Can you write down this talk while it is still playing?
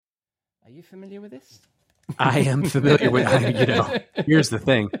Are you familiar with this? I am familiar with it. Here's the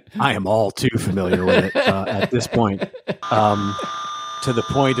thing. I am all too familiar with it at this point. To the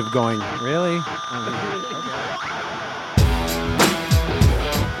point of going, really?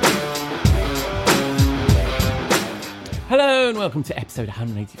 Hello and welcome to episode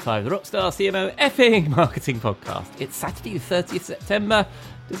 185 of the Rockstar CMO effing marketing podcast. It's Saturday the 30th September.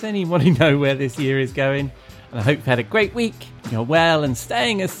 Does anybody know where this year is going? And I hope you've had a great week, you're well and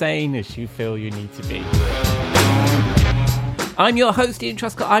staying as sane as you feel you need to be. I'm your host, Ian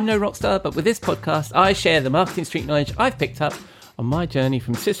Truscott. I'm no rockstar, but with this podcast, I share the marketing street knowledge I've picked up on my journey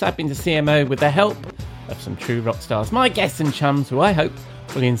from sysadmin to CMO with the help of some true rock stars, my guests and chums who I hope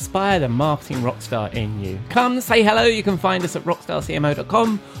will inspire the marketing rockstar in you. Come say hello. You can find us at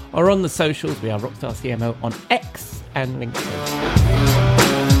rockstarcmo.com or on the socials. We are Rockstar CMO on X and LinkedIn.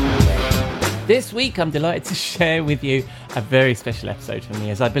 This week, I'm delighted to share with you a very special episode for me,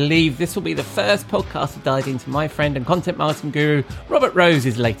 as I believe this will be the first podcast to dive into my friend and content marketing guru, Robert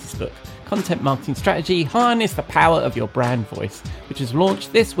Rose's latest book, Content Marketing Strategy, Harness the Power of Your Brand Voice, which is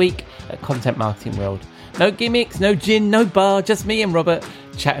launched this week at Content Marketing World. No gimmicks, no gin, no bar, just me and Robert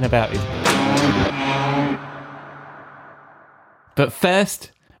chatting about his book. But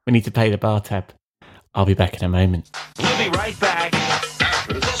first, we need to pay the bar tab. I'll be back in a moment. We'll be right back.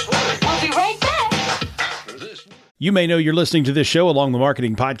 We'll be right back. You may know you're listening to this show along the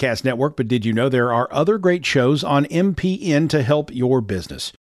Marketing Podcast Network, but did you know there are other great shows on MPN to help your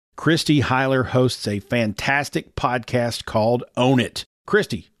business? Christy Heiler hosts a fantastic podcast called Own It.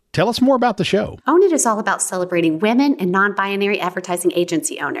 Christy, tell us more about the show. Own It is all about celebrating women and non-binary advertising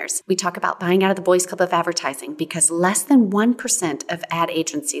agency owners. We talk about buying out of the Boys Club of Advertising because less than 1% of ad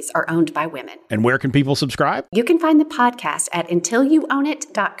agencies are owned by women. And where can people subscribe? You can find the podcast at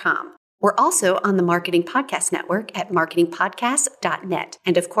untilyouownit.com. We're also on the Marketing Podcast Network at marketingpodcast.net.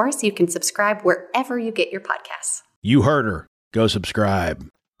 And of course, you can subscribe wherever you get your podcasts. You heard her. Go subscribe.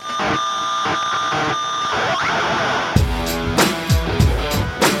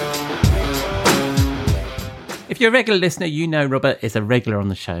 If you're a regular listener, you know Robert is a regular on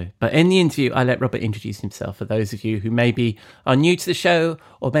the show. But in the interview, I let Robert introduce himself for those of you who maybe are new to the show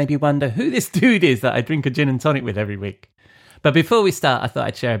or maybe wonder who this dude is that I drink a gin and tonic with every week. But before we start, I thought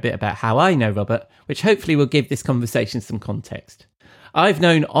I'd share a bit about how I know Robert, which hopefully will give this conversation some context. I've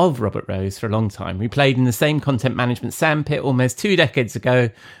known of Robert Rose for a long time. We played in the same content management sandpit almost 2 decades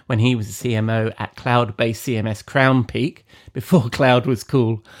ago when he was a CMO at cloud-based CMS Crown Peak, before cloud was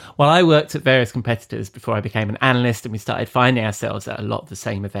cool, while I worked at various competitors before I became an analyst and we started finding ourselves at a lot of the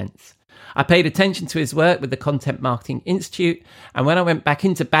same events. I paid attention to his work with the Content Marketing Institute, and when I went back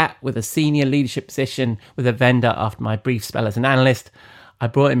into bat with a senior leadership position with a vendor after my brief spell as an analyst, I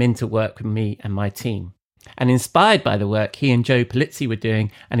brought him in to work with me and my team. And inspired by the work he and Joe Polizzi were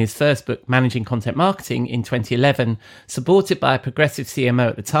doing and his first book, Managing Content Marketing, in 2011, supported by a progressive CMO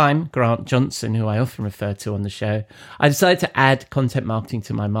at the time, Grant Johnson, who I often refer to on the show, I decided to add content marketing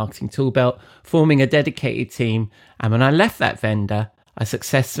to my marketing tool belt, forming a dedicated team. And when I left that vendor, I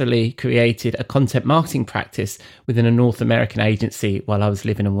successfully created a content marketing practice within a North American agency while I was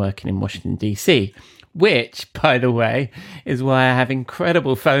living and working in Washington, D.C., which, by the way, is why I have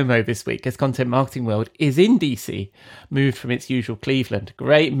incredible FOMO this week as Content Marketing World is in DC, moved from its usual Cleveland.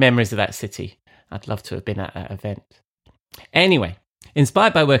 Great memories of that city. I'd love to have been at that event. Anyway,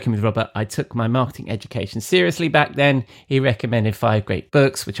 inspired by working with Robert, I took my marketing education seriously back then. He recommended 5 great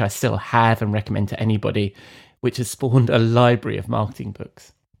books, which I still have and recommend to anybody, which has spawned a library of marketing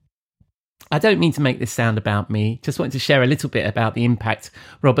books. I don't mean to make this sound about me, just wanted to share a little bit about the impact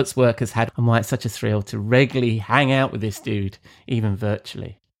Robert's work has had and why it's such a thrill to regularly hang out with this dude, even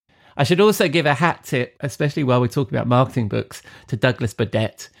virtually. I should also give a hat tip, especially while we're talking about marketing books, to Douglas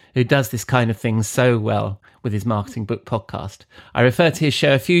Burdett, who does this kind of thing so well with his marketing book podcast. I refer to his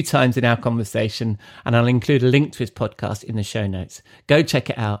show a few times in our conversation, and I'll include a link to his podcast in the show notes. Go check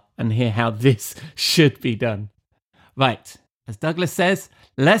it out and hear how this should be done. Right, as Douglas says,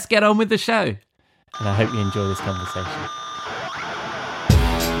 let's get on with the show. And I hope you enjoy this conversation.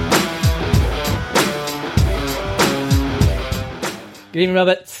 Good evening,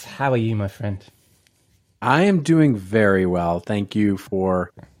 Robert. How are you, my friend? I am doing very well. Thank you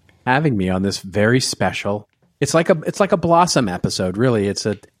for having me on this very special. It's like a Blossom episode, really.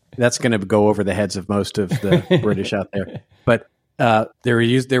 That's going to go over the heads of most of the British out there. But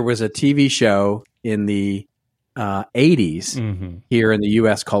there was a TV show in the 80s here in the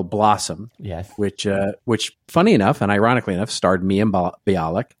U.S. called Blossom, yes, which funny enough and ironically enough starred Mia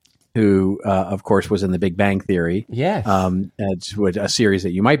Bialik, who of course was in The Big Bang Theory, yes, a series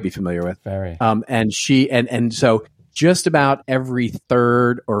that you might be familiar with, very, and she and so just about every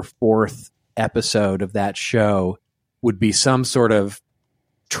third or fourth episode of that show would be some sort of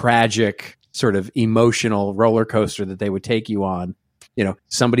tragic, sort of emotional roller coaster that they would take you on. You know,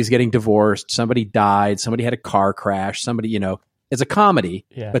 somebody's getting divorced, somebody died, somebody had a car crash, somebody, you know, it's a comedy,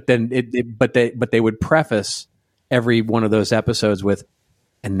 but then but they would preface every one of those episodes with,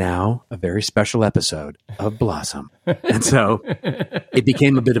 and now a very special episode of Blossom. And so it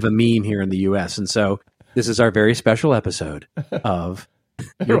became a bit of a meme here in the US. And so this is our very special episode of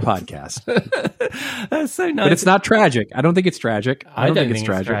your podcast. That's so nice. But it's not tragic. I don't think it's tragic. I don't think it's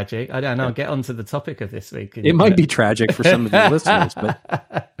tragic. I don't know. I'll get onto the topic of this week. It might be tragic for some of the listeners,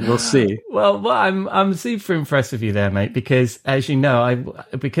 but we'll see. Well, I'm super impressed with you there, mate, because as you know,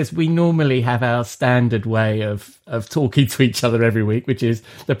 because we normally have our standard way of talking to each other every week, which is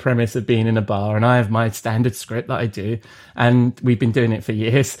the premise of being in a bar, and I have my standard script that I do, and we've been doing it for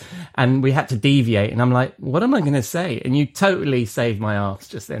years, and we had to deviate, and I'm like, what am I going to say? And you totally saved my ass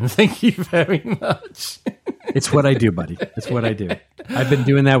just then. Thank you very much. It's what I do, buddy. It's what I do. I've been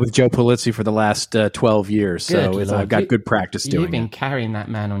doing that with Joe Pulizzi for the last 12 years, so I've got good practice doing it. You've been carrying that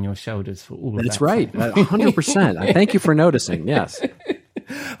man on your shoulders for all of that. That's right. 100%. Thank you for noticing. Yes.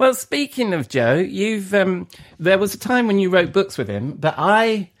 Well, speaking of Joe, you've there was a time when you wrote books with him, but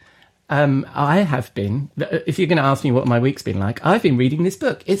I have been, if you're going to ask me what my week's been like, I've been reading this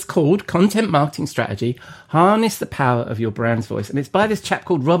book. It's called Content Marketing Strategy, Harness the Power of Your Brand's Voice. And it's by this chap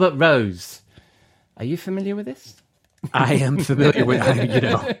called Robert Rose. Are you familiar with this? I am familiar with it. You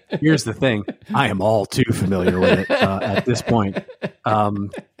know, here's the thing. I am all too familiar with it at this point.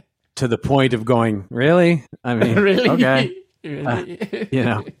 To the point of going, really? I mean, really? Okay. Really? You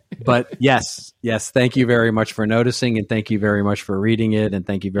know, but yes, thank you very much for noticing, and thank you very much for reading it, and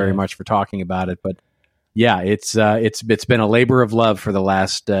thank you very much for talking about it. But yeah, it's been a labor of love for the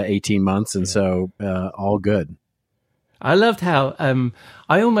last 18 months, and so all good. I loved how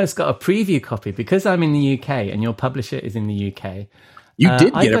I almost got a preview copy because I'm in the UK and your publisher is in the UK. You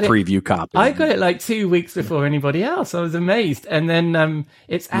did get a preview copy. I got it like 2 weeks before anybody else. I was amazed. And then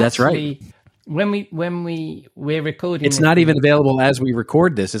it's actually... That's right. When we're recording, it's not even available as we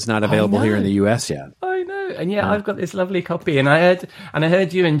record this. It's not available here in the US yet. I know, and I've got this lovely copy, and I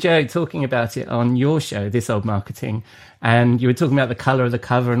heard you and Joe talking about it on your show, This Old Marketing, and you were talking about the color of the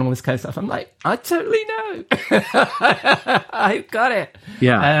cover and all this kind of stuff. I'm like, I totally know, I got it.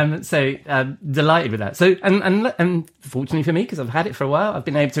 Yeah. So delighted with that. So and fortunately for me, because I've had it for a while, I've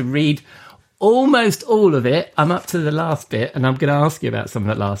been able to read almost all of it. I'm up to the last bit, and I'm going to ask you about some of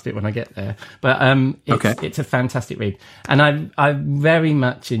that last bit when I get there. But it's a fantastic read, and I very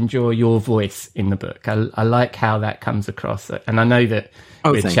much enjoy your voice in the book. I like how that comes across, and I know that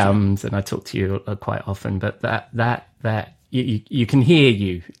we're chums, and I talk to you quite often. But that you can hear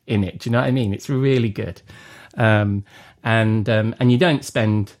you in it. Do you know what I mean? It's really good, and you don't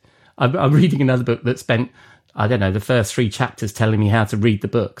spend. I'm reading another book that spent, I don't know, the first 3 chapters telling me how to read the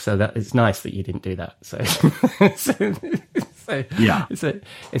book. So that it's nice that you didn't do that. So yeah,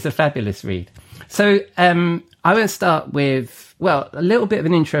 it's a fabulous read. So I want to start with, a little bit of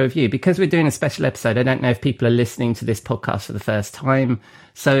an intro of you, because we're doing a special episode. I don't know if people are listening to this podcast for the first time.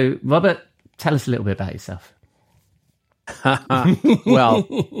 So Robert, tell us a little bit about yourself. Well,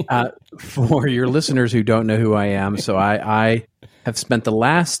 for your listeners who don't know who I am, so I have spent the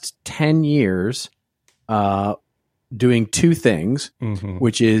last 10 years doing 2 things,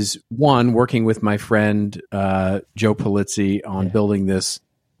 which is, one, working with my friend Joe Pulizzi on building this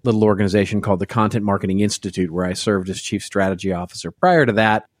little organization called the Content Marketing Institute, where I served as chief strategy officer. Prior to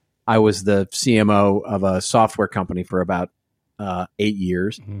that, I was the CMO of a software company for about 8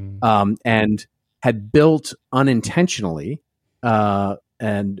 years, and had built unintentionally, I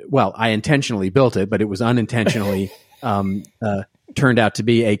intentionally built it, but it was unintentionally turned out to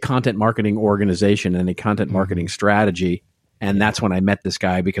be a content marketing organization and a content marketing strategy. And that's when I met this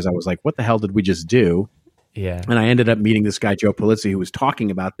guy, because I was like, what the hell did we just do? Yeah. And I ended up meeting this guy, Joe Pulizzi, who was talking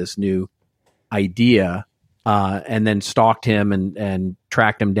about this new idea, and then stalked him and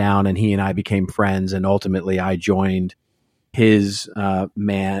tracked him down, and he and I became friends. And ultimately I joined his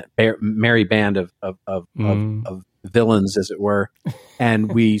merry band of villains, as it were.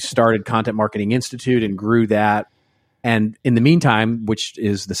 And we started Content Marketing Institute and grew that. And in the meantime, which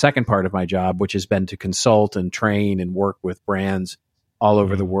is the second part of my job, which has been to consult and train and work with brands all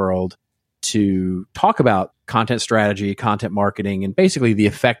over the world to talk about content strategy, content marketing, and basically the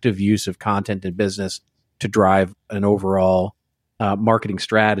effective use of content in business to drive an overall marketing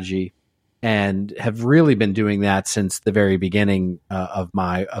strategy. And have really been doing that since the very beginning of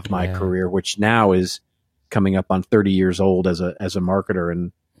my career, which now is coming up on 30 years old as a marketer.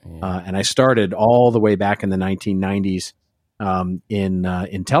 And And I started all the way back in the 1990s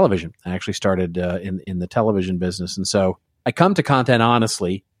in television. I actually started in the television business, and so I come to content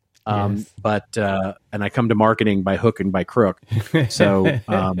honestly, but and I come to marketing by hook and by crook. So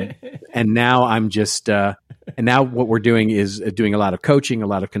and now I'm just and now what we're doing is doing a lot of coaching, a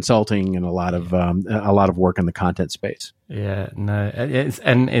lot of consulting, and a lot of work in the content space. Yeah, no,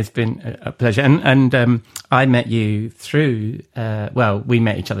 it's been a pleasure. And I met you through, we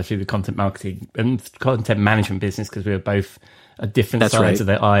met each other through the content marketing and content management business because we were both at different sides of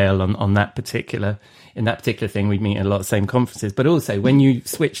the aisle in that particular thing. We meet at a lot of the same conferences. But also when you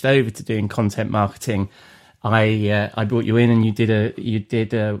switched over to doing content marketing, I brought you in and you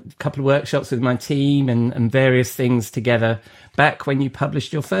did a couple of workshops with my team and various things together back when you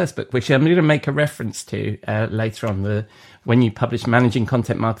published your first book, which I'm going to make a reference to later on, when you published Managing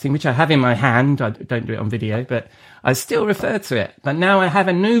Content Marketing, which I have in my hand. I don't do it on video, but I still refer to it. But now I have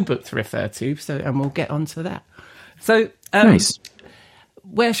a new book to refer to, and we'll get onto that. So nice.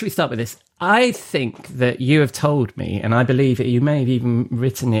 Where should we start with this? I think that you have told me, and I believe that you may have even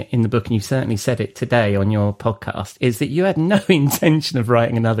written it in the book, and you certainly said it today on your podcast, is that you had no intention of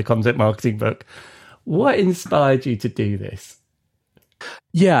writing another content marketing book. What inspired you to do this?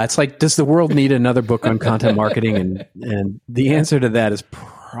 Yeah, it's like, does the world need another book on content marketing? And the answer to that is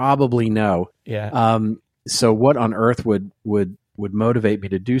probably no. Yeah. So what on earth would motivate me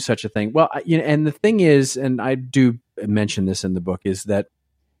to do such a thing? Well, and the thing is, and I do mention this in the book, is that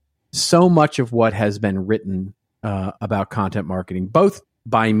so much of what has been written about content marketing, both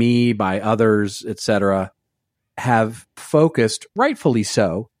by me, by others, etc., have focused, rightfully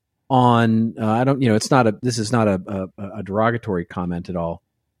so, on this is not a derogatory comment at all.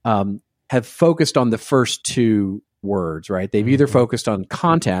 Have focused on the first two words, right? They've either focused on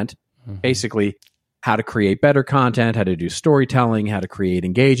content, basically how to create better content, how to do storytelling, how to create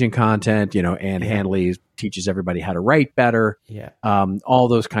engaging content. Ann Handley teaches everybody how to write better. All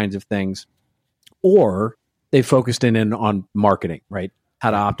those kinds of things. Or they focused in on marketing, right?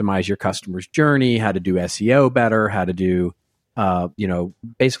 How to optimize your customer's journey, how to do SEO better, how to do,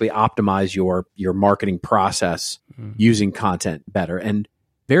 basically optimize your marketing process using content better. And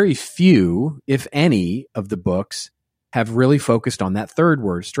very few, if any, of the books have really focused on that third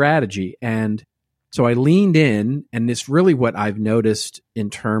word, strategy. And so I leaned in, and it's really what I've noticed in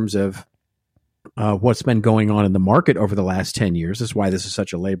terms of what's been going on in the market over the last 10 years. This is why this is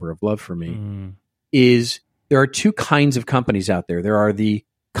such a labor of love for me, is there are two kinds of companies out there. There are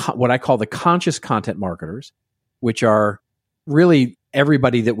what I call the conscious content marketers, which are really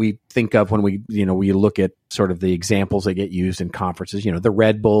everybody that we think of when we look at sort of the examples that get used in conferences, the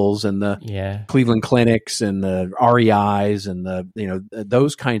Red Bulls and the Cleveland Clinics and the REIs and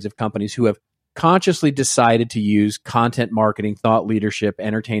those kinds of companies who have consciously decided to use content marketing, thought leadership,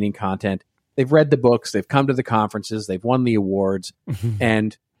 entertaining content. They've read the books, they've come to the conferences, they've won the awards,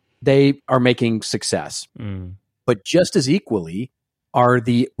 and they are making success. But just as equally are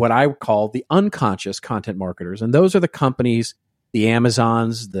what I call the unconscious content marketers. And those are the companies, the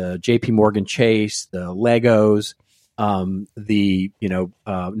Amazons, the JP Morgan Chase, the Legos, the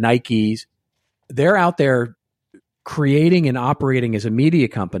Nikes. They're out there creating and operating as a media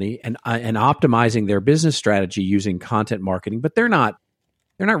company and optimizing their business strategy using content marketing, but they're not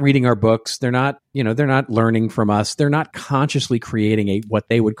reading our books. They're not learning from us. They're not consciously creating what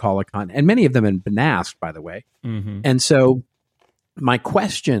they would call a content. And many of them have been asked, by the way. And so my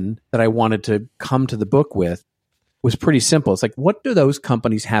question that I wanted to come to the book with was pretty simple. It's like, what do those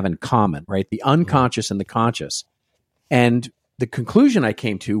companies have in common, right? The unconscious and the conscious. And the conclusion I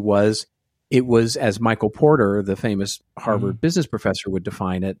came to was, it was, as Michael Porter, the famous Harvard business professor, would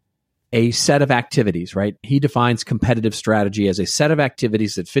define it, a set of activities, right? He defines competitive strategy as a set of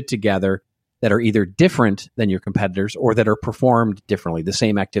activities that fit together that are either different than your competitors or that are performed differently, the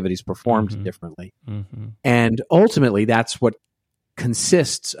same activities performed differently. And ultimately, that's what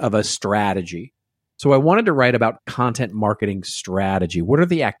consists of a strategy. So I wanted to write about content marketing strategy. What are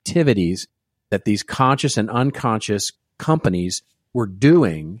the activities that these conscious and unconscious companies were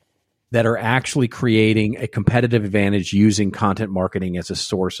doing that are actually creating a competitive advantage using content marketing as a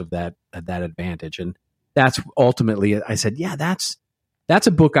source of that advantage? And that's ultimately, I said, that's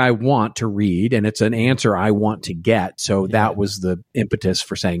a book I want to read, and it's an answer I want to get. So that was the impetus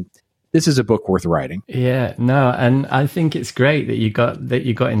for saying, this is a book worth writing. Yeah, no, and I think it's great that you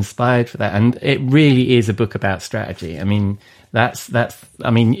got inspired for that, and it really is a book about strategy. I mean, I'm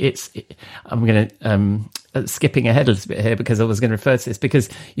going to skipping ahead a little bit here because I was going to refer to this, because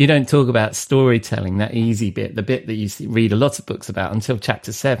you don't talk about storytelling, that easy bit, the bit that you read a lot of books about until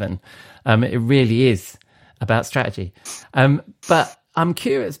chapter 7. It really is about strategy. But I'm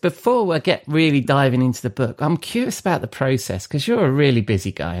curious, before we get really diving into the book, I'm curious about the process, because you're a really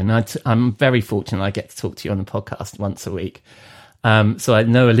busy guy, and I'm very fortunate I get to talk to you on the podcast once a week. So I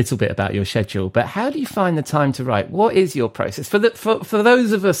know a little bit about your schedule, but how do you find the time to write? What is your process? For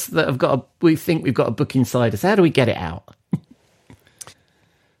those of us that we think we've got a book inside us, how do we get it out?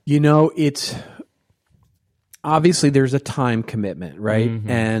 It's obviously there's a time commitment, right? Mm-hmm.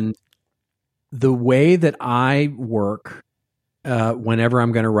 And the way that I work whenever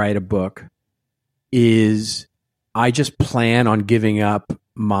I'm going to write a book is I just plan on giving up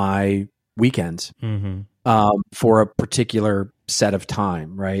my weekends for a particular set of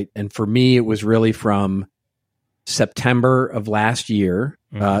time, right? And for me, it was really from September of last year.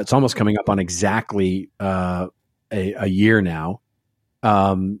 It's almost coming up on exactly a year now.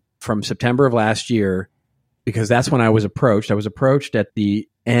 From September of last year, because that's when I was approached. I was approached at the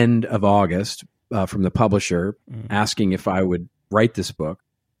end of August from the publisher asking if I would write this book.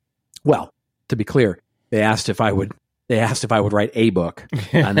 Well, to be clear, they asked if I would write a book,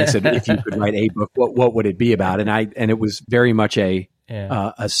 and they said, if you could write a book, what would it be about? And it was very much a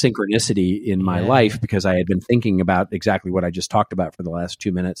synchronicity in my life, because I had been thinking about exactly what I just talked about for the last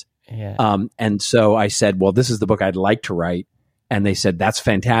 2 minutes. And so I said, well, this is the book I'd like to write. And they said, that's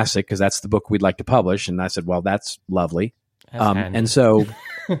fantastic, because that's the book we'd like to publish. And I said, well, that's lovely. And so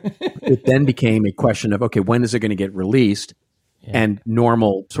it then became a question of, okay, when is it going to get released? And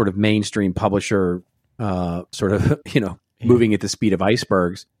normal sort of mainstream publisher moving at the speed of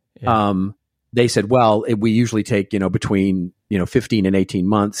icebergs. They said, well, we usually take, between, 15 and 18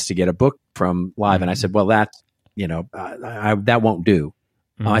 months to get a book from live. And I said, well, that's, that won't do.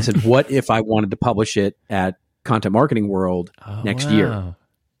 I said, what if I wanted to publish it at Content Marketing World next year?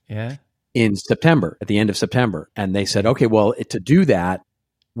 Yeah. In September, at the end of September. And they said, okay, well, to do that,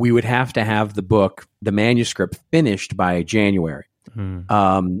 we would have to have the manuscript finished by January. And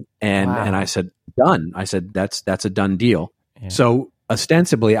I said, done. I said, that's a done deal. So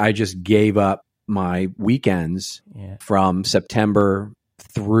ostensibly, I just gave up my weekends from September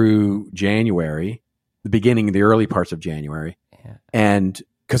through January, the early parts of January. And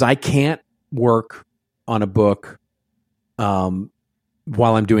because I can't work on a book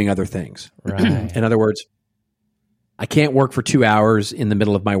while I'm doing other things. Right. In other words, I can't work for 2 hours in the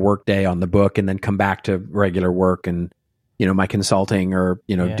middle of my workday on the book and then come back to regular work and, my consulting or,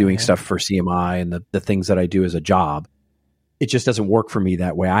 doing stuff for CMI and the things that I do as a job. It just doesn't work for me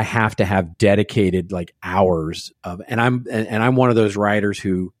that way. I have to have dedicated hours of, and I'm one of those writers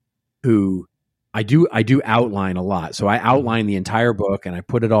who I do outline a lot. So I outline the entire book and I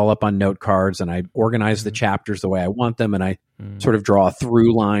put it all up on note cards and I organize the chapters the way I want them. And I sort of draw a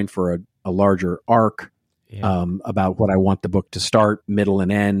through line for a larger arc about what I want the book to start, middle,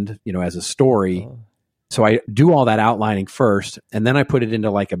 and end, as a story. So I do all that outlining first, and then I put it into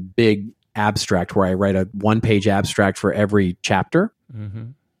a big abstract where I write a 1-page abstract for every chapter.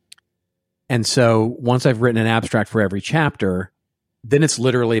 And so once I've written an abstract for every chapter, then it's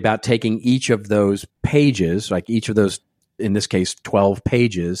literally about taking each of those pages, each of those, in this case, 12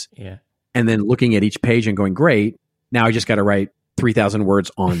 pages, and then looking at each page and going, great, now I just got to write 3,000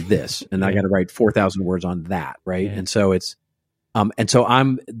 words on this, and I got to write 4,000 words on that, right? And so it's,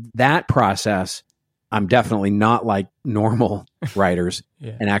 that process, I'm definitely not like normal writers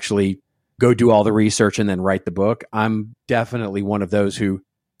and actually go do all the research and then write the book. I'm definitely one of those who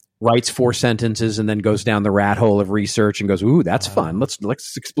writes 4 sentences and then goes down the rat hole of research and goes, ooh, that's fun. Let's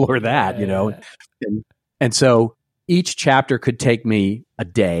explore that, And so each chapter could take me a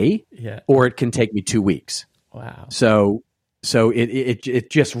day or it can take me 2 weeks. Wow. So it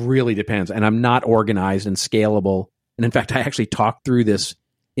just really depends. And I'm not organized and scalable. And in fact, I actually talked through this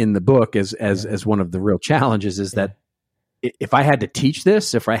in the book as one of the real challenges is that if I had to teach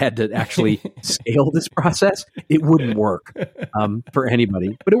this, if I had to actually scale this process, it wouldn't work for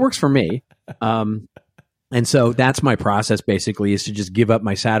anybody, but it works for me. And so that's my process basically, is to just give up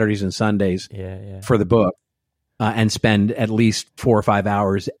my Saturdays and Sundays for the book and spend at least 4 or 5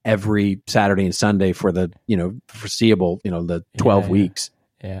 hours every Saturday and Sunday for the, foreseeable, the 12 weeks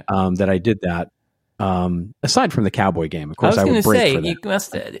that I did that. Aside from the Cowboy game, of course, I would break for that. You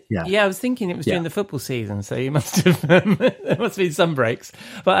must. I was thinking it was during the football season, so you must have. There must be some breaks,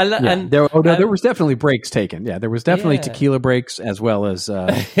 but there was definitely breaks taken. Yeah, there was definitely tequila breaks as well as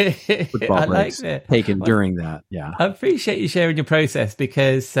football breaks taken during that. Yeah, I appreciate you sharing your process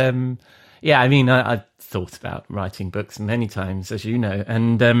because, I've thought about writing books many times, as you know,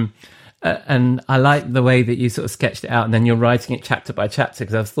 and And I like the way that you sort of sketched it out, and then you're writing it chapter by chapter,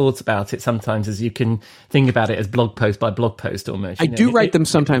 because I've thought about it sometimes as you can think about it as blog post by blog post almost. I do write them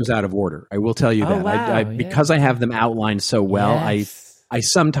sometimes out of order. I will tell you that. Wow, because I have them outlined so well, yes. I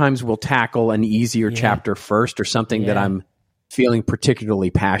sometimes will tackle an easier chapter first, or something that I'm feeling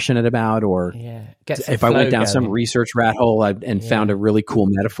particularly passionate about, or if I went down some research rat hole and found a really cool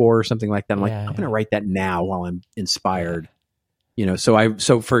metaphor or something like that, I'm like, I'm going to write that now while I'm inspired. You know,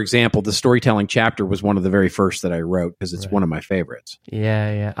 so for example, the storytelling chapter was one of the very first that I wrote, because it's one of my favorites.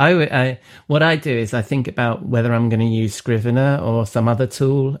 I what I do is I think about whether I'm going to use Scrivener or some other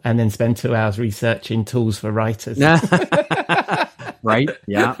tool, and then spend 2 hours researching tools for writers. Right?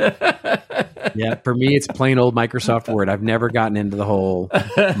 Yeah. For me, it's plain old Microsoft Word. I've never gotten into the whole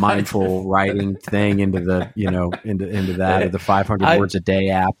mindful writing thing, into the into that, or the 500 words a day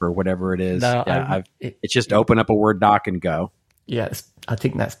app, or whatever it is. It's just open up a Word doc and go. Yes, I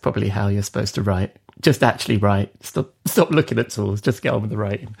think that's probably how you're supposed to write. Just actually write. Stop looking at tools. Just get on with the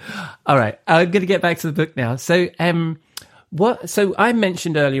writing. All right, I'm going to get back to the book now. So, So I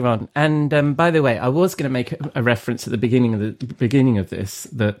mentioned earlier on, and by the way, I was going to make a reference at the beginning of this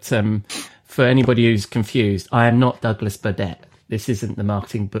that for anybody who's confused, I am not Douglas Burdett. This isn't the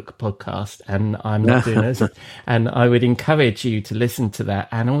Marketing Book Podcast, and I'm not doing this. And I would encourage you to listen to that.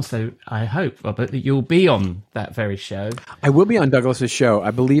 And also, I hope, Robert, that you'll be on that very show. I will be on Douglas's show.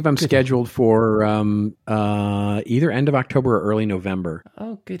 I believe I'm scheduled for either end of October or early November.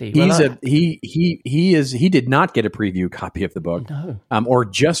 Oh, goody! He did not get a preview copy of the book, or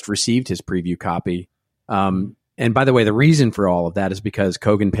just received his preview copy. And by the way, the reason for all of that is because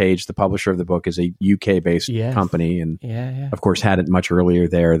Kogan Page, the publisher of the book, is a UK-based company, and of course had it much earlier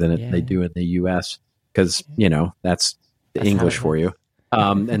there than they do in the US, because that's English for you.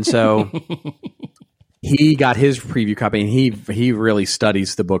 And so he got his preview copy, and he really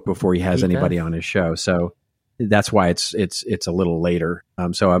studies the book before he has anybody on his show. So that's why it's a little later.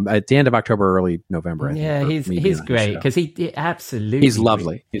 So I'm at the end of October, early November. I think, he's great, because he absolutely, he's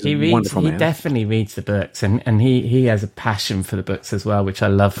lovely. He's a wonderful man. He definitely reads the books, and he has a passion for the books as well, which I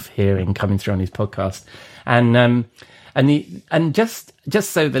love hearing coming through on his podcast. And just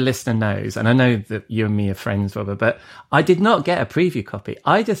so the listener knows, and I know that you and me are friends, Robert, but I did not get a preview copy.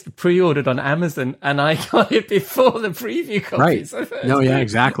 I just pre-ordered on Amazon, and I got it before the preview copy. Right. So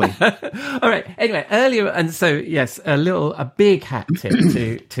exactly. All right. Anyway, earlier, and so yes, a big hat tip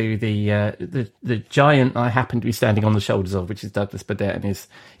to the giant I happen to be standing on the shoulders of, which is Douglas Burdett and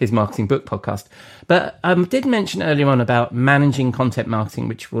his Marketing Book Podcast. But I did mention earlier on about managing content marketing,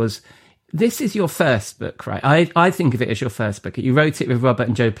 which was. This is your first book, right? I think of it as your first book. You wrote it with Robert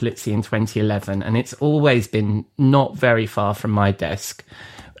and Joe Polizzi in 2011, and it's always been not very far from my desk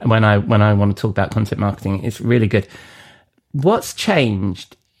when I want to talk about content marketing. It's really good. What's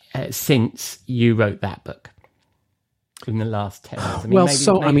changed since you wrote that book in the last 10 years?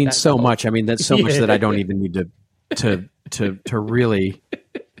 So much. That's so much that I don't even need to really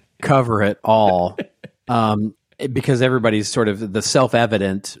cover it all. Because everybody's sort of the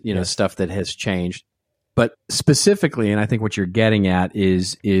self-evident, stuff that has changed. But specifically, and I think what you're getting at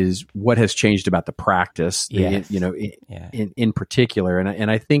is what has changed about the practice, in particular. And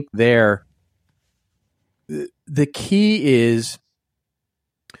I think there, the key is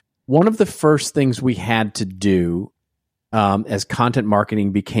one of the first things we had to do as content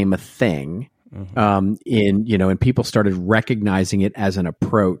marketing became a thing, and people started recognizing it as an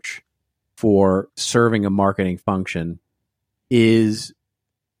approach for serving a marketing function, is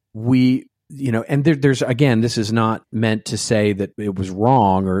there's again, this is not meant to say that it was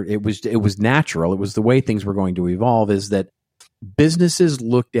wrong or it was natural. It was the way things were going to evolve, is that businesses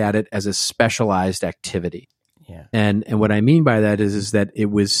looked at it as a specialized activity. Yeah. And what I mean by that is that it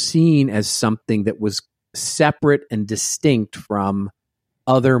was seen as something that was separate and distinct from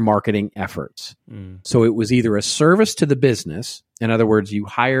other marketing efforts. So it was either a service to the business. In other words, you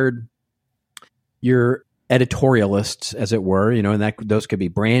hired your editorialists, as it were, and those could be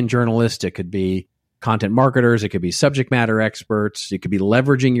brand journalists, it could be content marketers, it could be subject matter experts, it could be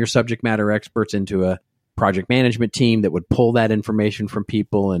leveraging your subject matter experts into a project management team that would pull that information from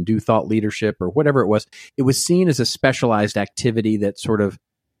people and do thought leadership or whatever it was. It was seen as a specialized activity that sort of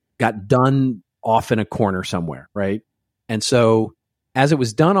got done off in a corner somewhere, right? And so as it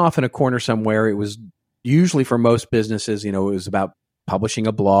was done off in a corner somewhere, it was usually, for most businesses, it was about publishing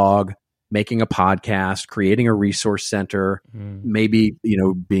a blog, making a podcast, creating a resource center, maybe,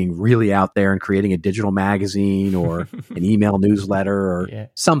 being really out there and creating a digital magazine or an email newsletter or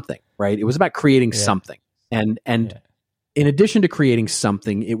something, right? It was about creating something. And in addition to creating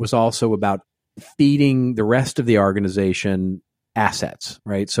something, it was also about feeding the rest of the organization assets,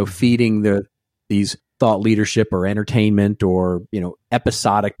 right? So feeding these thought leadership or entertainment or,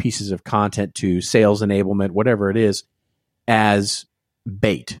 episodic pieces of content to sales enablement, whatever it is, as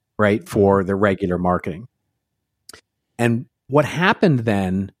bait, right, for the regular marketing. And what happened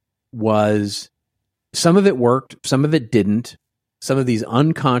then was some of it worked, some of it didn't. Some of these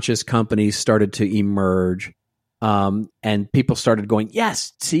unconscious companies started to emerge, and people started going,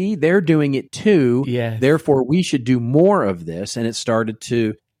 yes, see, they're doing it too. Yes. Therefore, we should do more of this. And it started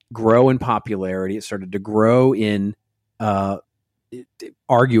to grow in popularity. It started to grow in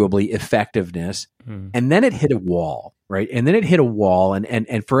arguably effectiveness. And then it hit a wall, right? And then it hit a wall.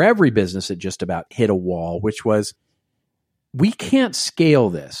 And for every business, it just about hit a wall, which was, we can't scale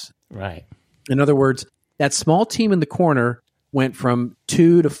this. Right. In other words, that small team in the corner went from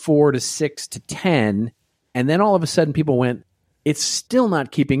 2 to 4 to 6 to 10. And then all of a sudden people went, it's still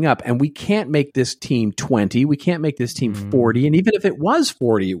not keeping up. And we can't make this team 20. We can't make this team 40. And even if it was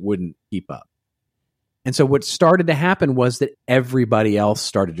 40, it wouldn't keep up. And so what started to happen was that everybody else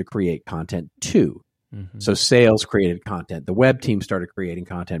started to create content too. So sales created content. The web team started creating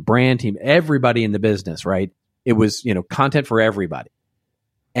content. Brand team, everybody in the business, right? It was, content for everybody.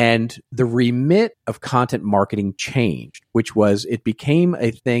 And the remit of content marketing changed, which was it became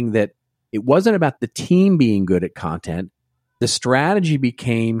a thing that it wasn't about the team being good at content. The strategy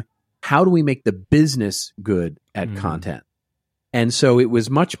became, how do we make the business good at content? And so it was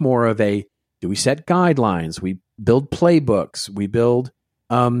much more of a, do we set guidelines? We build playbooks. We build,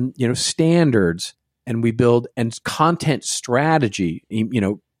 standards, and we build and content strategy.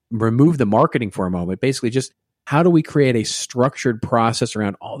 Remove the marketing for a moment. Basically, just how do we create a structured process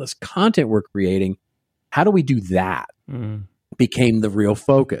around all this content we're creating? How do we do that? Became the real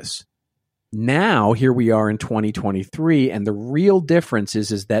focus. Now, here we are in 2023, and the real difference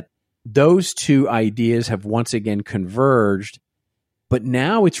is that those two ideas have once again converged, but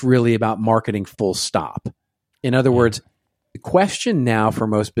now it's really about marketing full stop. In other words, the question now for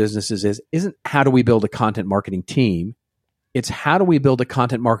most businesses isn't how do we build a content marketing team? It's how do we build a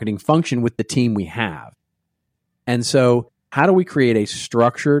content marketing function with the team we have? And so how do we create a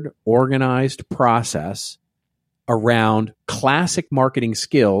structured, organized process around classic marketing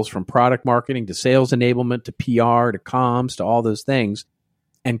skills, from product marketing to sales enablement to PR to comms to all those things,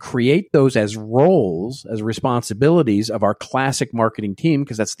 and create those as roles, as responsibilities of our classic marketing team,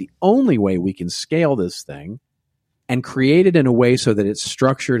 because that's the only way we can scale this thing, and create it in a way so that it's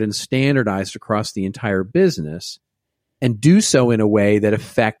structured and standardized across the entire business, and do so in a way that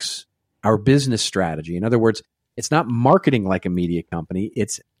affects our business strategy. In other words, it's not marketing like a media company.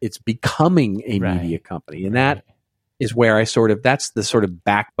 It's becoming a media company. And that is where that's the sort of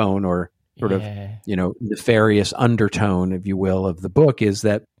backbone or sort of, nefarious undertone, if you will, of the book, is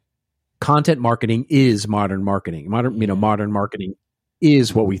that content marketing is modern marketing. Modern marketing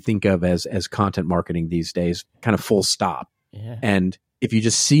is what we think of as content marketing these days, kind of full stop. Yeah. And if you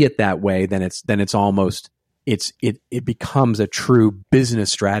just see it that way, then it's almost, it becomes a true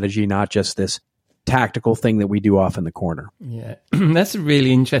business strategy, not just this tactical thing that we do off in the corner. Yeah, that's a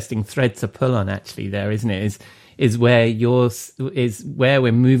really interesting thread to pull on, actually. There, isn't it? Is where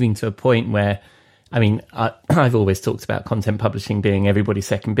we're moving to a point where, I mean, I've always talked about content publishing being everybody's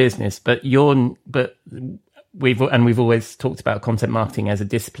second business, but we've always talked about content marketing as a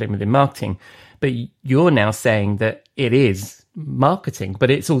discipline within marketing. But you're now saying that it is marketing, but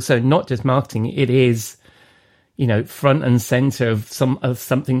it's also not just marketing. It is, front and center of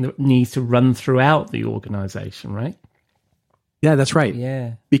something that needs to run throughout the organization, right? Yeah, that's right.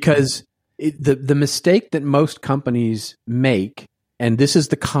 Yeah. Because the mistake that most companies make, and this is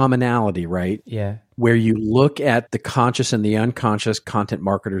the commonality, right? Yeah. Where you look at the conscious and the unconscious content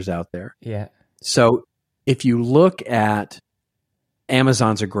marketers out there. Yeah. So if you look at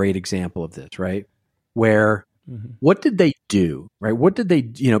Amazon's a great example of this, right? Where what did they do, right? What did they,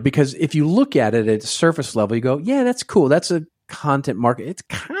 because if you look at it at a surface level, you go, yeah, that's cool. That's a content market. It's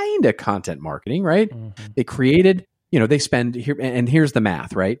kind of content marketing, right? They created, they spend here, and here's the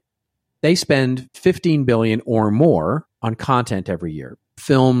math, right? They spend $15 billion or more on content every year.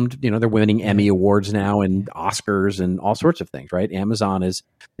 Filmed, they're winning Emmy Awards now and Oscars and all sorts of things, right? Amazon is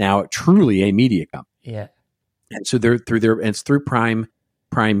now truly a media company. Yeah. And so it's through Prime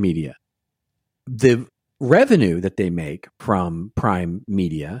Media. The revenue that they make from Prime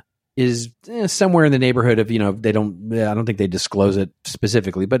Media is somewhere in the neighborhood of, I don't think they disclose it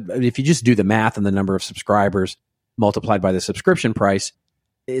specifically, but if you just do the math and the number of subscribers multiplied by the subscription price,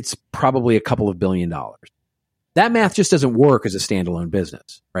 it's probably a couple of $2 billion. That math just doesn't work as a standalone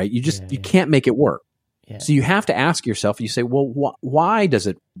business, right? You can't make it work. Yeah. So you have to ask yourself, you say, well, why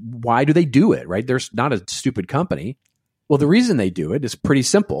do they do it, right? They're not a stupid company. Well, the reason they do it is pretty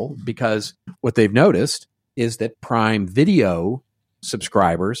simple, because what they've noticed is that Prime Video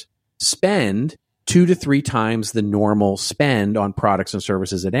subscribers spend 2 to 3 times the normal spend on products and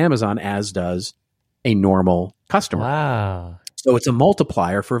services at Amazon, as does a normal customer. Wow. So it's a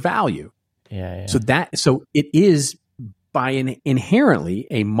multiplier for value. Yeah. So it is inherently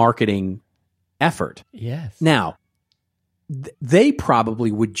a marketing effort. Yes. Now, they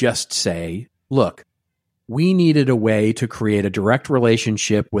probably would just say, look, we needed a way to create a direct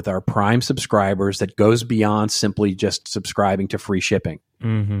relationship with our Prime subscribers that goes beyond simply just subscribing to free shipping.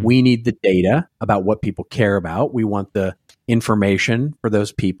 Mm-hmm. We need the data about what people care about. We want the information for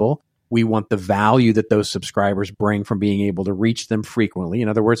those people. We want the value that those subscribers bring from being able to reach them frequently. In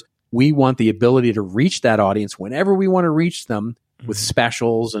other words, we want the ability to reach that audience whenever we want to reach them with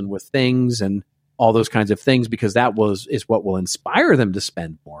specials and with things and all those kinds of things, because is what will inspire them to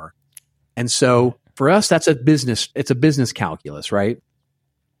spend more. And so for us, it's a business calculus, right?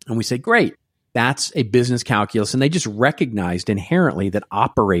 And we say, great, that's a business calculus. And they just recognized inherently that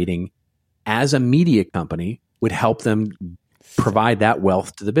operating as a media company would help them provide that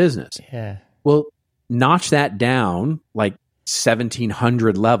wealth to the business. Yeah. Well, notch that down like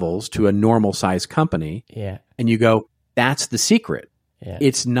 1,700 levels to a normal size company. Yeah. And you go, that's the secret. Yeah.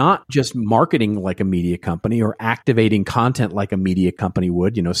 It's not just marketing like a media company or activating content like a media company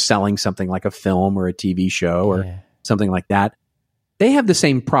would, selling something like a film or a TV show or something like that. They have the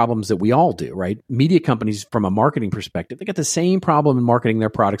same problems that we all do, right? Media companies, from a marketing perspective, they got the same problem in marketing their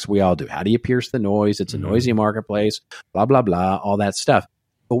products we all do. How do you pierce the noise? It's a noisy marketplace, blah, blah, blah, all that stuff.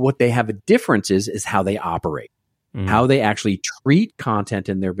 But what they have a difference is how they operate, how they actually treat content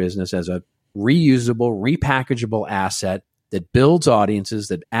in their business as a reusable, repackageable asset that builds audiences,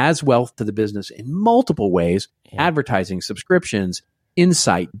 that adds wealth to the business in multiple ways, advertising, subscriptions,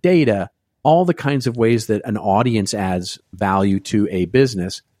 insight, data, all the kinds of ways that an audience adds value to a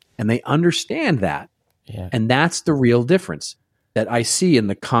business. And they understand that. Yeah. And that's the real difference that I see in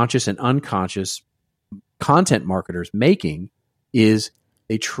the conscious and unconscious content marketers making, is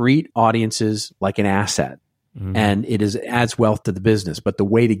they treat audiences like an asset. And it adds wealth to the business. But the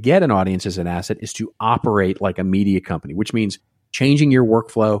way to get an audience as an asset is to operate like a media company, which means changing your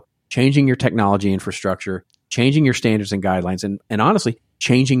workflow, changing your technology infrastructure, changing your standards and guidelines, and honestly,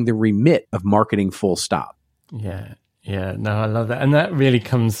 changing the remit of marketing full stop. Yeah. Yeah. No, I love that. And that really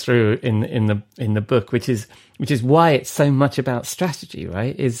comes through in the book, which is why it's so much about strategy,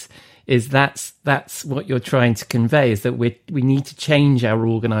 right? Is that's what you're trying to convey, is that we need to change our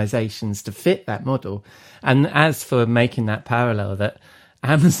organizations to fit that model. And as for making that parallel, that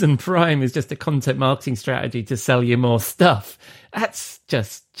Amazon Prime is just a content marketing strategy to sell you more stuff, that's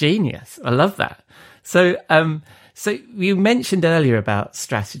just genius. I love that. So you mentioned earlier about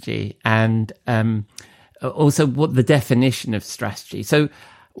strategy and also what the definition of strategy. So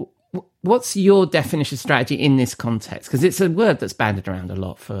what's your definition of strategy in this context? Because it's a word that's banded around a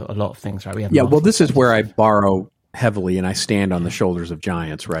lot for a lot of things, right? Well, this is where I borrow heavily and I stand on the shoulders of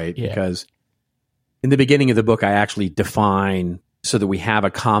giants, right? Yeah. Because in the beginning of the book, I actually define so that we have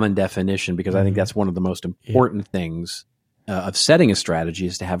a common definition, because I think that's one of the most important things of setting a strategy,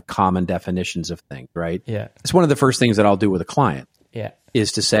 is to have common definitions of things, right? Yeah. It's one of the first things that I'll do with a client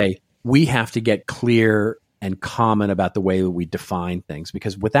is to say, we have to get clear and common about the way that we define things,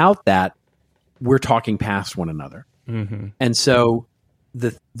 because without that, we're talking past one another. Mm-hmm. And so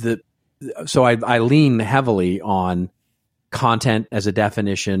I lean heavily on content as a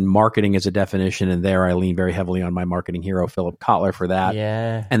definition, marketing as a definition, and there I lean very heavily on my marketing hero, Philip Kotler, for that.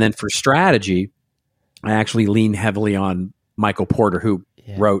 Yeah. And then for strategy, I actually lean heavily on Michael Porter, who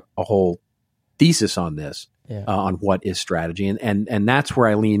wrote a whole thesis on this, on what is strategy. And that's where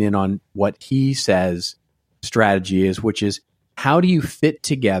I lean in on what he says strategy is, which is, how do you fit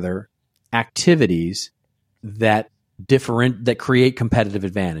together activities that create competitive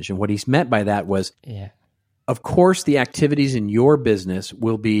advantage? And what he's meant by that was, of course, the activities in your business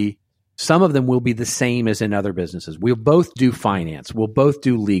some of them will be the same as in other businesses. We'll both do finance. We'll both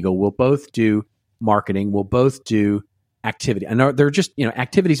do legal. We'll both do marketing. We'll both do activity. And they're just,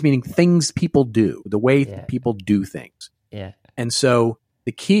 activities meaning things people do, the way people do things. Yeah. And so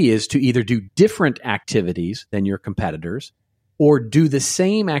the key is to either do different activities than your competitors or do the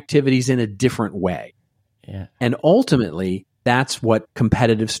same activities in a different way. Yeah. And ultimately, that's what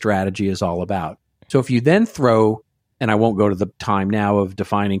competitive strategy is all about. So if you then throw, and I won't go to the time now of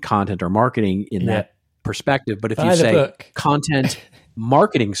defining content or marketing in that perspective, but if you say content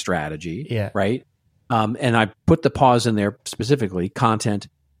marketing strategy, right? And I put the pause in there specifically, content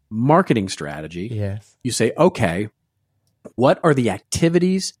marketing strategy. Yes. You say, okay, what are the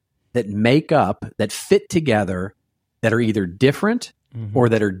activities that fit together that are either different or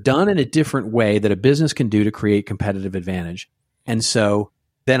that are done in a different way that a business can do to create competitive advantage. And so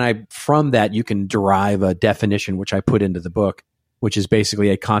then from that, you can derive a definition, which I put into the book, which is basically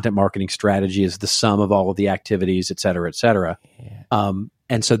a content marketing strategy is the sum of all of the activities, et cetera, et cetera. Yeah.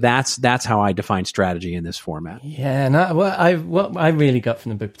 And so that's how I define strategy in this format. Yeah, and what I really got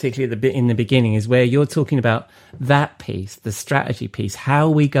from the book, particularly in the beginning, is where you're talking about that piece, the strategy piece, how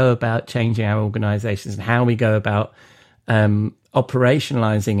we go about changing our organizations and how we go about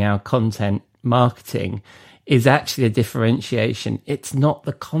operationalizing our content marketing is actually a differentiation. It's not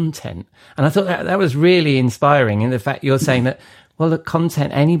the content. And I thought that was really inspiring in the fact you're saying that, well, the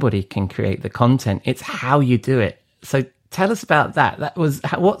content, anybody can create the content. It's how you do it. So tell us about that. That was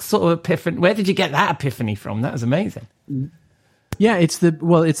what sort of epiphany? Where did you get that epiphany from? That was amazing. Yeah, it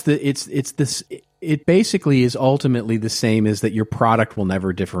basically is ultimately the same as that your product will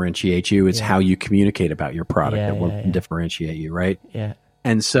never differentiate you. It's how you communicate about your product that will differentiate you, right? Yeah.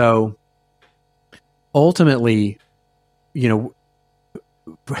 And so ultimately,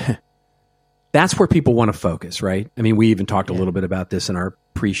 that's where people want to focus, right? I mean, we even talked a little bit about this in our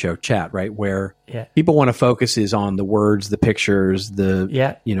pre-show chat, right? Where people want to focus is on the words, the pictures,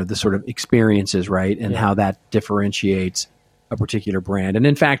 the sort of experiences, right? And how that differentiates a particular brand. And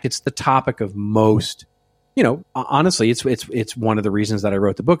in fact, it's the topic of most, honestly, it's one of the reasons that I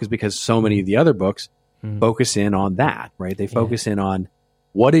wrote the book is because so many of the other books focus in on that, right? They focus in on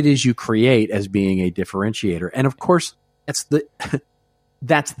what it is you create as being a differentiator. And of course, that's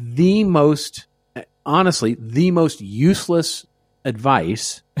the most, honestly, the most useless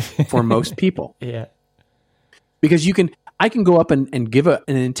advice for most people. Yeah. Because I can go up and give an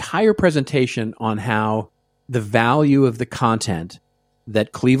entire presentation on how the value of the content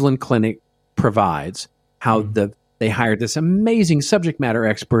that Cleveland Clinic provides, how they hired this amazing subject matter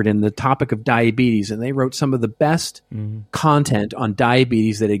expert in the topic of diabetes, and they wrote some of the best content on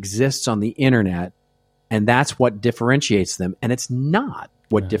diabetes that exists on the internet, and that's what differentiates them. And it's not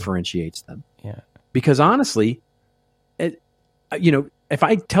what differentiates them. Yeah. Because honestly, if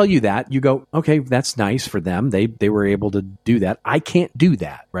I tell you that, you go, okay, that's nice for them. They were able to do that. I can't do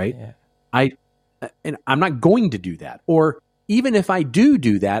that, right? Yeah. And I'm not going to do that. Or even if I do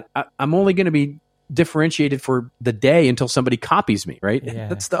that, I'm only going to be differentiated for the day until somebody copies me, right? Yeah.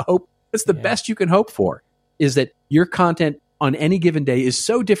 That's the hope. That's the best you can hope for, is that your content on any given day is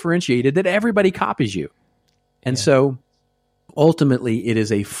so differentiated that everybody copies you. And so ultimately it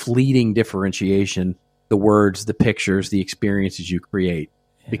is a fleeting differentiation, the words, the pictures, the experiences you create,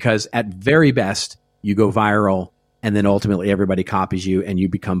 because at very best you go viral, and then ultimately everybody copies you and you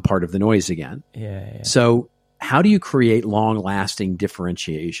become part of the noise again. Yeah. So how do you create long-lasting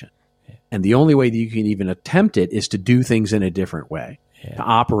differentiation? And the only way that you can even attempt it is to do things in a different way, to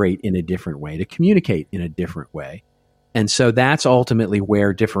operate in a different way, to communicate in a different way. And so that's ultimately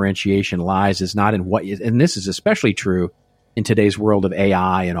where differentiation lies, is not in what you, and this is especially true in today's world of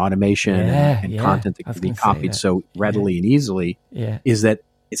AI and automation and content that can be copied so readily and easily, is that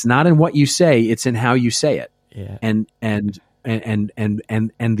it's not in what you say, it's in how you say it. Yeah. And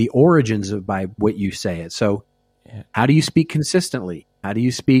the origins of by what you say it. So how do you speak consistently? How do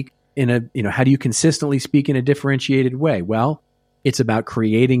you speak how do you consistently speak in a differentiated way? Well, it's about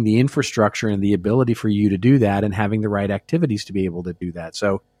creating the infrastructure and the ability for you to do that and having the right activities to be able to do that.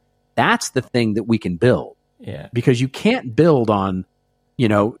 So that's the thing that we can build. Yeah. Because you can't build on,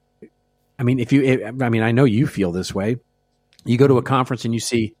 I know you feel this way. You go to a conference and you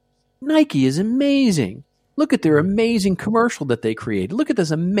see Nike is amazing. Look at their amazing commercial that they created. Look at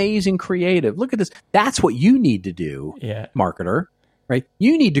this amazing creative. Look at this. That's what you need to do, marketer, right?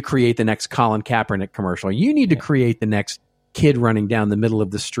 You need to create the next Colin Kaepernick commercial. You need to create the next kid running down the middle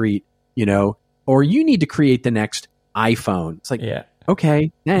of the street, or you need to create the next iPhone. It's like,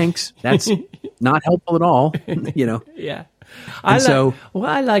 okay, thanks. That's not helpful at all, Yeah. What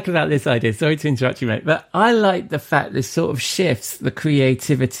I like about this idea, sorry to interrupt you, mate, but I like the fact this sort of shifts the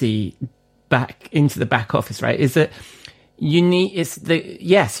creativity back into the back office, right? Is that you need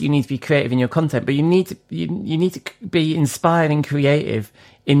to be creative in your content, but you need to be inspired and creative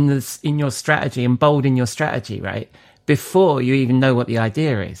in your strategy and bold in your strategy, right? Before you even know what the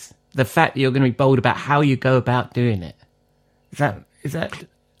idea is. The fact that you're going to be bold about how you go about doing it. Is that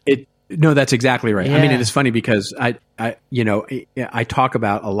it? No, that's exactly right. Yeah. I mean, it is funny because I talk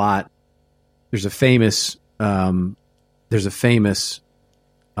about a lot. There's a famous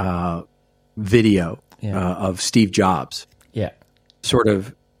video of Steve Jobs, sort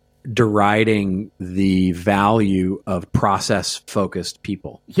of deriding the value of process-focused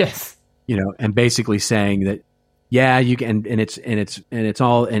people. Yes, and basically saying that Yeah, you can, and it's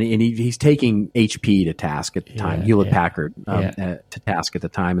all, and he's taking HP to task at the time, Hewlett Packard to task at the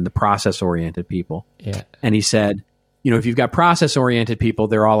time, and the process oriented people. Yeah, and he said, if you've got process oriented people,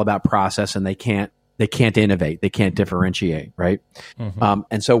 they're all about process, and they can't innovate, they can't differentiate, right? Mm-hmm.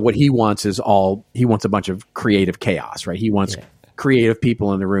 And so what he wants is he wants a bunch of creative chaos, right? He wants creative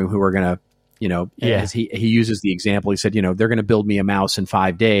people in the room who are going to, as he uses the example, he said, they're going to build me a mouse in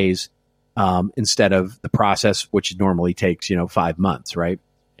 5 days. Instead of the process, which normally takes, 5 months, right?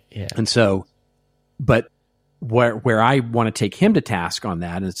 Yeah. And so, but where I want to take him to task on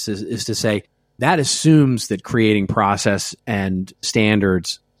that is to say that assumes that creating process and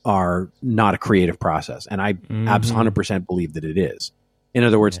standards are not a creative process. And I 100% believe that it is. In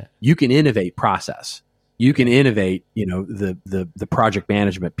other words, you can innovate process. You can innovate, the project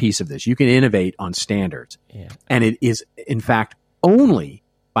management piece of this. You can innovate on standards. Yeah. And it is, in fact, only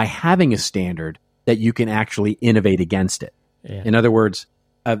by having a standard that you can actually innovate against it. Yeah. In other words,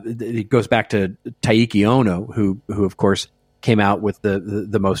 it goes back to Taiki Ono, who of course came out with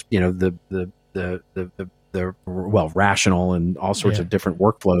the most, rational and all sorts of different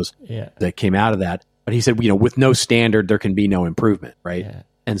workflows that came out of that. But he said, with no standard, there can be no improvement, right? Yeah.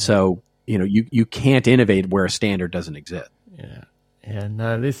 And so, you can't innovate where a standard doesn't exist. Yeah. Yeah,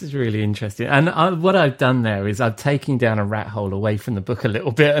 no, this is really interesting. And what I've done there is I've taken down a rat hole away from the book a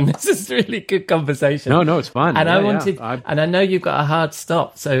little bit, and this is really good conversation. No, it's fun. And and I know you've got a hard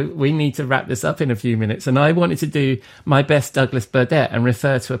stop, so we need to wrap this up in a few minutes. And I wanted to do my best Douglas Burdett and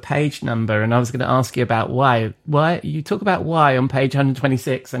refer to a page number, and I was going to ask you about why. Why you talk about why on page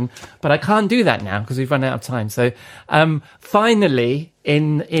 126, but I can't do that now because we've run out of time. So finally,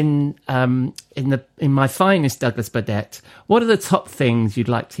 in my finest Douglas Burdett, what are the top things you'd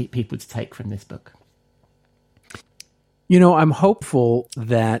like people to take from this book? I'm hopeful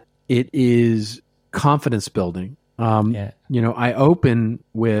that it is confidence building. I open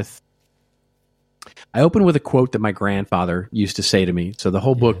with a quote that my grandfather used to say to me. So the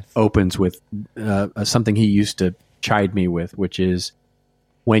whole book opens with something he used to chide me with, which is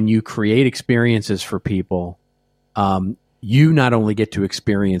when you create experiences for people, you not only get to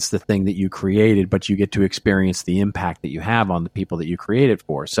experience the thing that you created, but you get to experience the impact that you have on the people that you created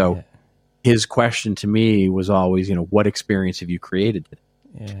for. So his question to me was always, what experience have you created today?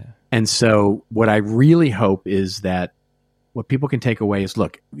 Yeah. And so what I really hope is that what people can take away is,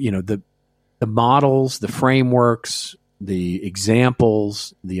 look, the models, the frameworks, the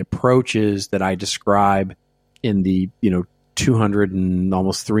examples, the approaches that I describe in the, 200 and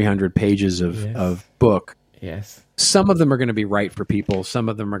almost 300 pages of book. Yes. Some of them are going to be right for people. Some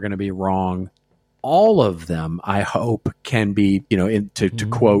of them are going to be wrong. All of them, I hope, can be, to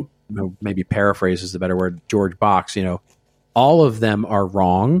quote, maybe paraphrase is the better word, George Box, all of them are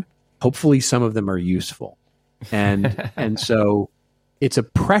wrong. Hopefully some of them are useful. And so it's a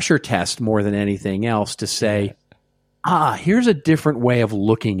pressure test more than anything else to say, here's a different way of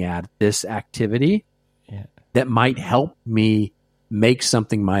looking at this activity that might help me make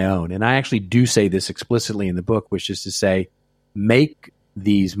something my own. And I actually do say this explicitly in the book, which is to say, make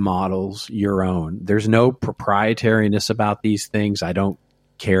these models your own. There's no proprietariness about these things. I don't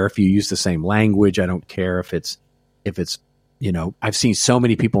care if you use the same language. I don't care if it's, I've seen so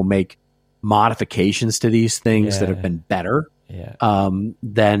many people make modifications to these things that have been better than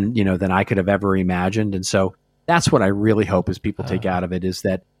I could have ever imagined. And so that's what I really hope is people take out of it, is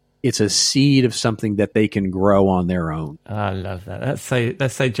that it's a seed of something that they can grow on their own. I love that.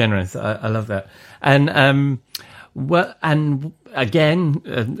 That's so generous. I love that. And again,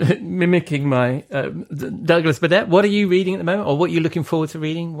 mimicking my Douglas Burdett, what are you reading at the moment, or what are you looking forward to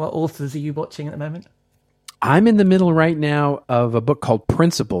reading? What authors are you watching at the moment? I'm in the middle right now of a book called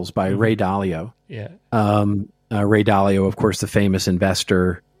Principles by Ray Dalio. Yeah. Ray Dalio, of course, the famous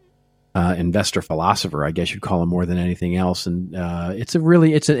investor philosopher, I guess you'd call him, more than anything else. And it's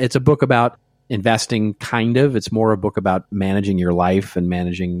a book about investing, kind of. It's more a book about managing your life and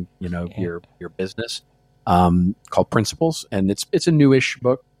managing, your business, called Principles. And it's a newish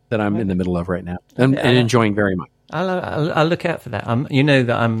book that I'm in the middle of right now and enjoying very much. I'll look out for that. You know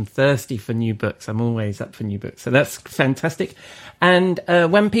that I'm thirsty for new books. I'm always up for new books. So that's fantastic. And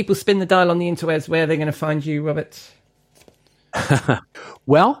when people spin the dial on the interwebs, where are they going to find you, Robert?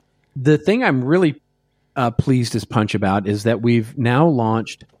 Well, the thing I'm really pleased as punch about is that we've now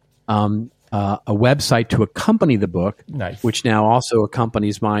launched a website to accompany the book, nice, which now also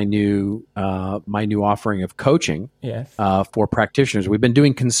accompanies my new offering of coaching for practitioners. We've been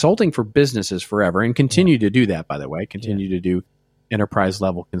doing consulting for businesses forever and continue to do that, by the way, to do enterprise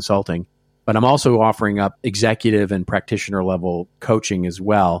level consulting. But I'm also offering up executive and practitioner level coaching as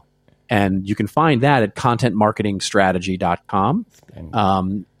well. And you can find that at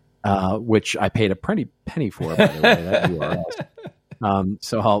contentmarketingstrategy.com, which I paid a penny for, by the way, that URL.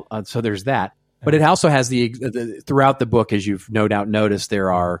 So there's that. But it also has the throughout the book, as you've no doubt noticed,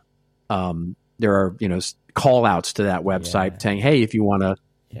 there are call outs to that website saying, hey, if you want a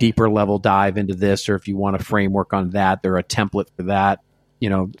deeper level dive into this, or if you want a framework on that, there's a template for that.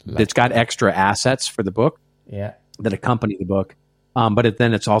 It's got extra assets for the book that accompany the book. But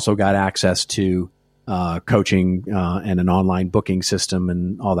then it's also got access to coaching and an online booking system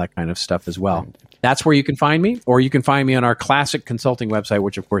and all that kind of stuff as well. That's where you can find me, or you can find me on our classic consulting website,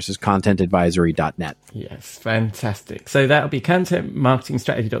 which of course is contentadvisory.net. Yes, fantastic. So that'll be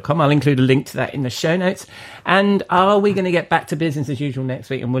contentmarketingstrategy.com. I'll include a link to that in the show notes. And are we going to get back to business as usual next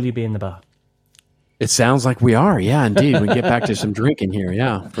week? And will you be in the bar? It sounds like we are. Yeah, indeed. We get back to some drinking here.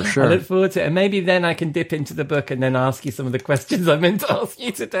 Yeah, for sure. I look forward to it. And maybe then I can dip into the book and then ask you some of the questions I meant to ask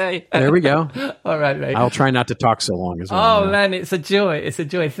you today. There we go. All right, mate. I'll try not to talk so long as well. Oh, man, it's a joy. It's a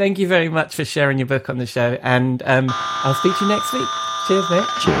joy. Thank you very much for sharing your book on the show. And I'll speak to you next week. Cheers, mate.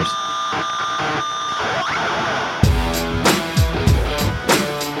 Cheers.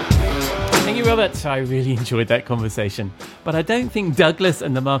 Robert, I really enjoyed that conversation, but I don't think Douglas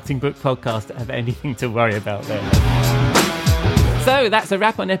and the Marketing Book Podcast have anything to worry about there. So that's a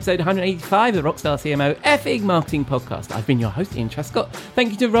wrap on episode 185 of the Rockstar CMO effing Marketing Podcast. I've been your host, Ian Truscott.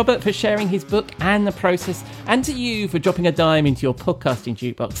 Thank you to Robert for sharing his book and the process, and to you for dropping a dime into your podcasting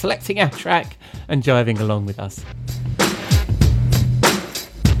jukebox, selecting our track and jiving along with us.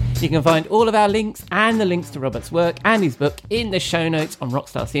 You can find all of our links and the links to Robert's work and his book in the show notes on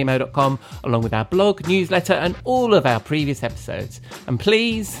rockstarcmo.com, along with our blog, newsletter, and all of our previous episodes. And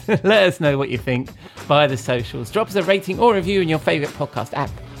please let us know what you think via the socials. Drop us a rating or review in your favourite podcast app,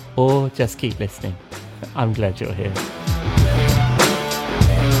 or just keep listening. I'm glad you're here.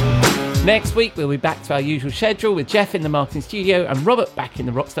 Next week, we'll be back to our usual schedule with Jeff in the marketing studio and Robert back in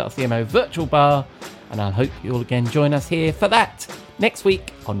the Rockstar CMO virtual bar. And I hope you'll again join us here for that next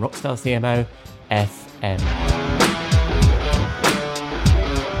week on Rockstar CMO FM.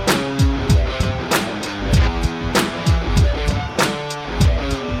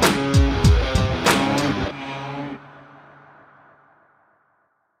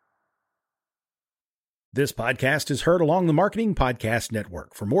 This podcast is heard along the Marketing Podcast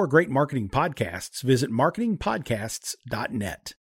Network. For more great marketing podcasts, visit marketingpodcasts.net.